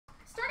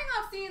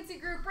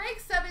CNC Group Break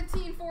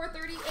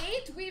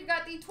 17438. We've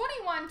got the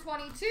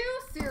 2122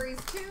 Series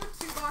 2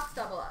 2-box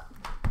double up.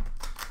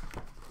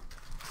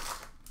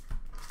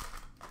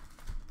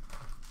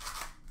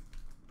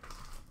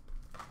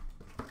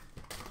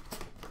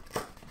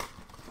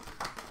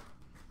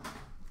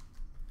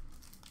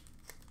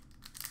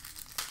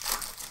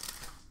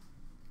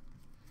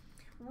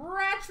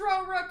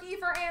 Retro rookie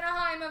for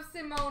Anaheim of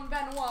Simone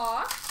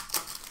Benoit.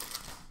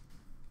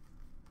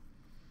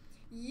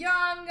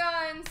 Young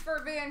Guns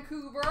for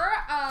Vancouver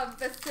of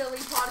Vasily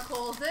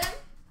Podkolzin.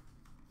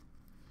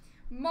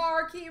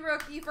 Marquee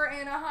rookie for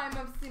Anaheim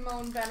of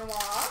Simone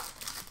Benoit.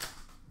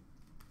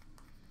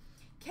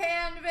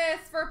 Canvas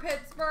for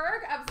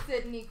Pittsburgh of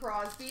Sidney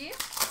Crosby.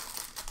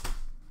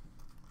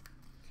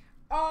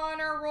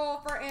 Honor roll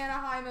for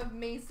Anaheim of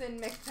Mason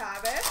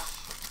McTavish.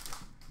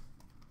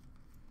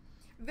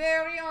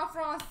 Variant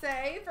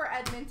Francais for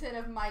Edmonton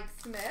of Mike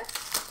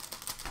Smith.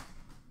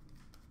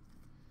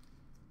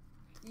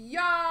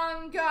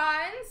 Young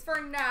Guns for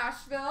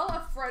Nashville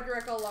of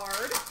Frederick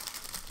Allard.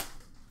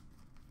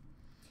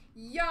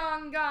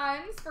 Young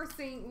Guns for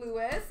St.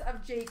 Louis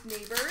of Jake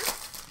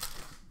Neighbors.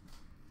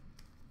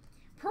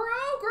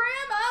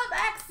 Program of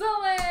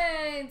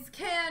Excellence!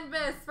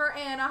 Canvas for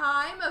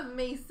Anaheim of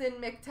Mason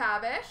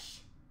McTavish.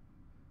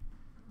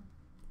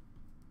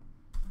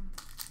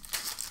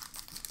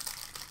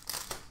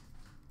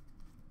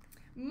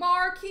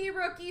 Marquee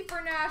rookie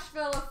for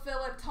Nashville of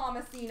Philip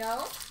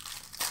Tomasino.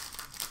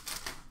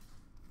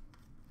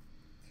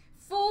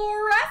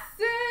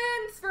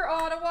 Fluorescence for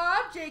Ottawa,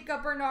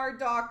 Jacob Bernard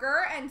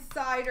Docker, and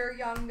Cider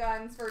Young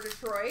Guns for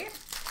Detroit.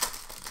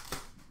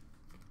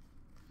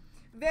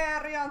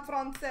 Variant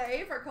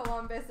Francais for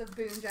Columbus of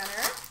Boone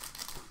Jenner.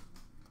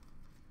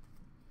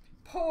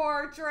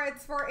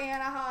 Portraits for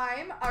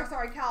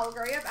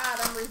Calgary of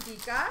Adam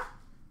Ruzicka.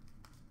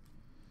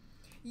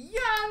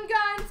 Young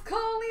Guns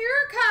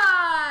clear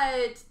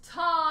cut,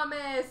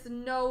 Thomas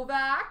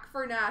Novak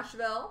for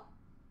Nashville.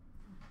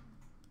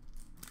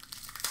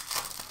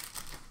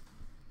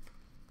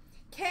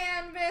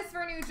 Canvas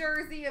for New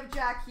Jersey of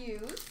Jack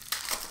Hughes.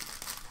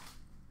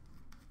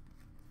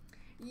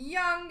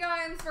 Young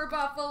Guns for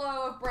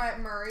Buffalo of Brett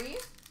Murray.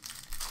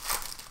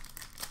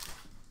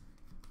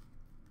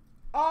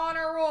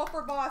 Honor roll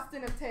for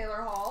Boston of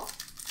Taylor Hall.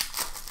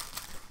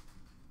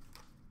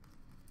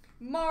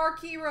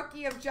 Marquee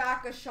rookie of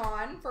Jack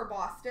Ashawn for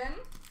Boston.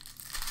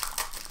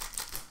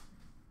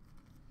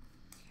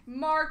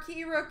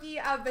 Marquee rookie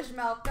of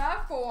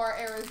Vizmelka for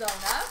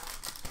Arizona.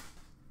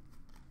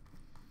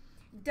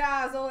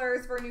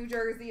 Dazzlers for New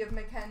Jersey of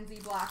Mackenzie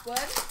Blackwood.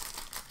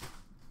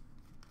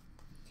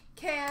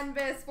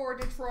 Canvas for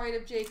Detroit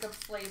of Jacob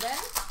Slavin.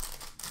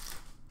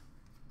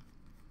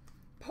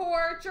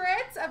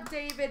 Portraits of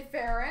David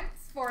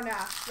Ferentz for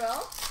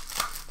Nashville.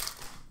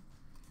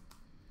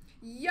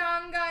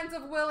 Young Guns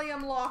of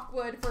William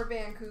Lockwood for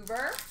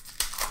Vancouver.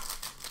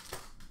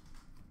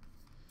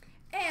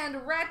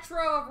 And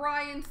Retro of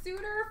Ryan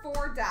Suter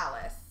for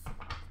Dallas.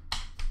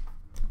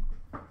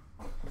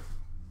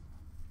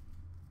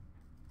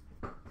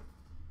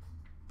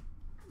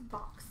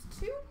 Box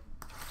 2.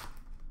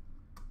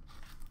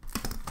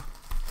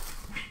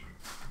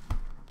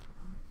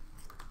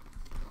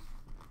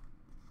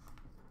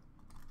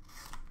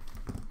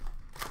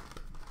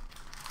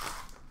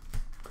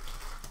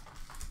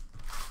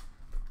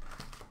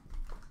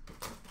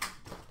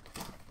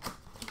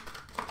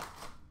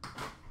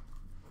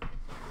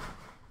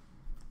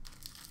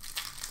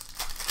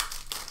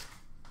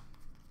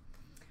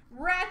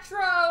 Retro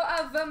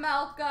of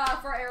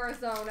Vizmelka for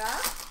Arizona.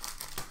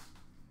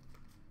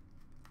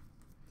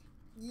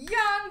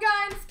 Young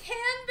Guns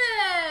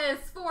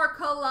Canvas for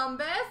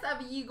Columbus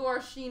of Igor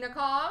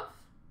Shinakhov.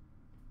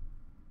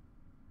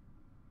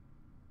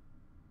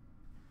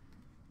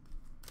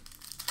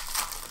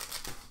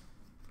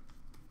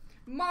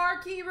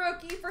 Marquee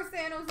rookie for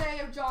San Jose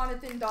of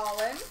Jonathan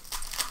Dolan.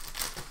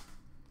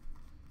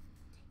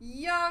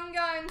 Young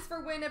Guns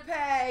for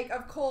Winnipeg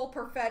of Cole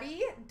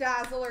Perfetti.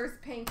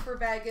 Dazzlers pink for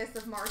Vegas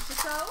of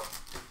Marchessault.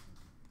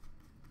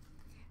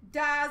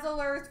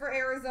 Dazzlers for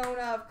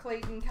Arizona of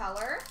Clayton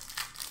Keller.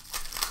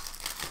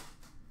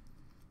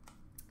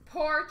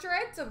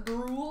 Portraits of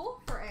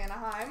Gruel for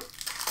Anaheim.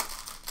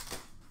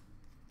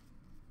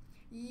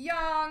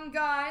 Young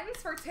Guns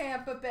for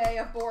Tampa Bay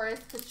of Boris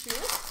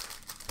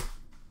Kachuk.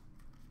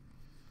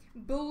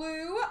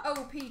 Blue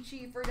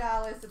OPG for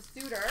Dallas of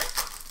Suter.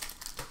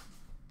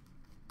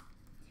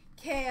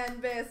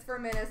 Canvas for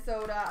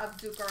Minnesota of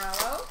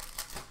Zuccarello.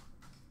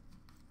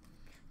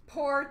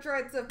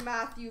 Portraits of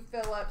Matthew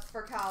Phillips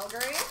for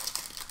Calgary.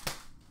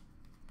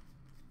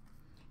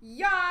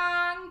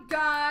 Young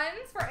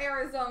Guns for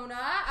Arizona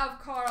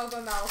of Carl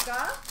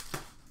Vizmelka.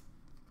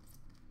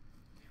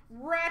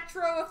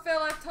 Retro of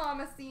Philip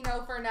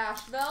Tomasino for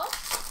Nashville.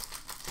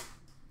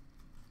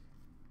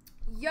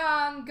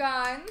 Young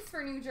Guns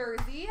for New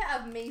Jersey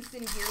of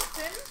Mason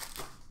Gearson.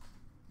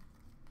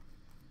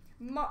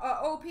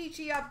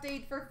 OPG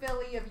update for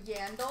Philly of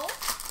Yandel.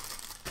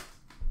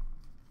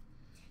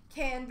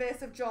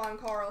 Canvas of John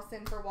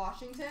Carlson for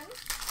Washington.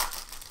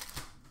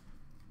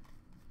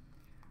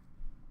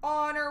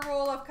 Honor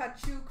roll of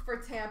Kachuk for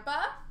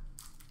Tampa.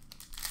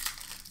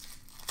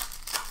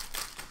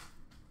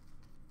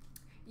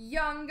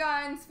 Young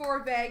Guns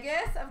for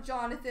Vegas of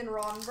Jonathan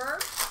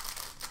Ronberg.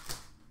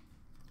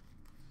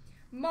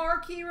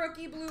 Marquee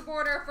rookie blue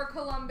border for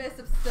Columbus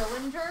of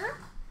Sillinger.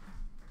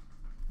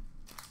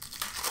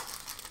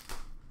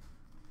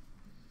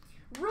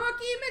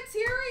 Rookie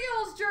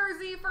materials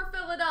jersey for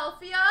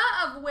Philadelphia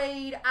of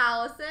Wade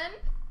Allison.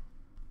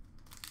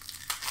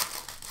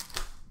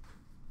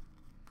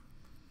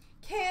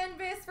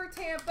 Canvas for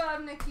Tampa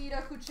of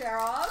Nikita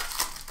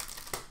Kucherov.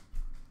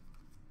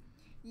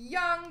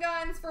 Young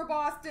Guns for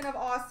Boston of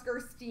Oscar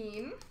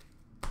Steen.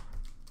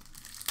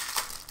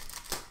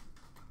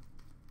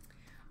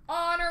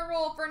 Honor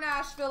roll for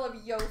Nashville of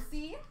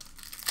Yossi.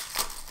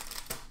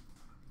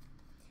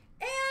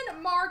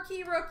 And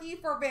marquee rookie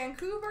for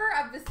Vancouver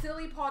of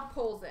Vasily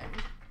Podkolzin.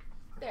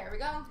 There we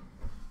go.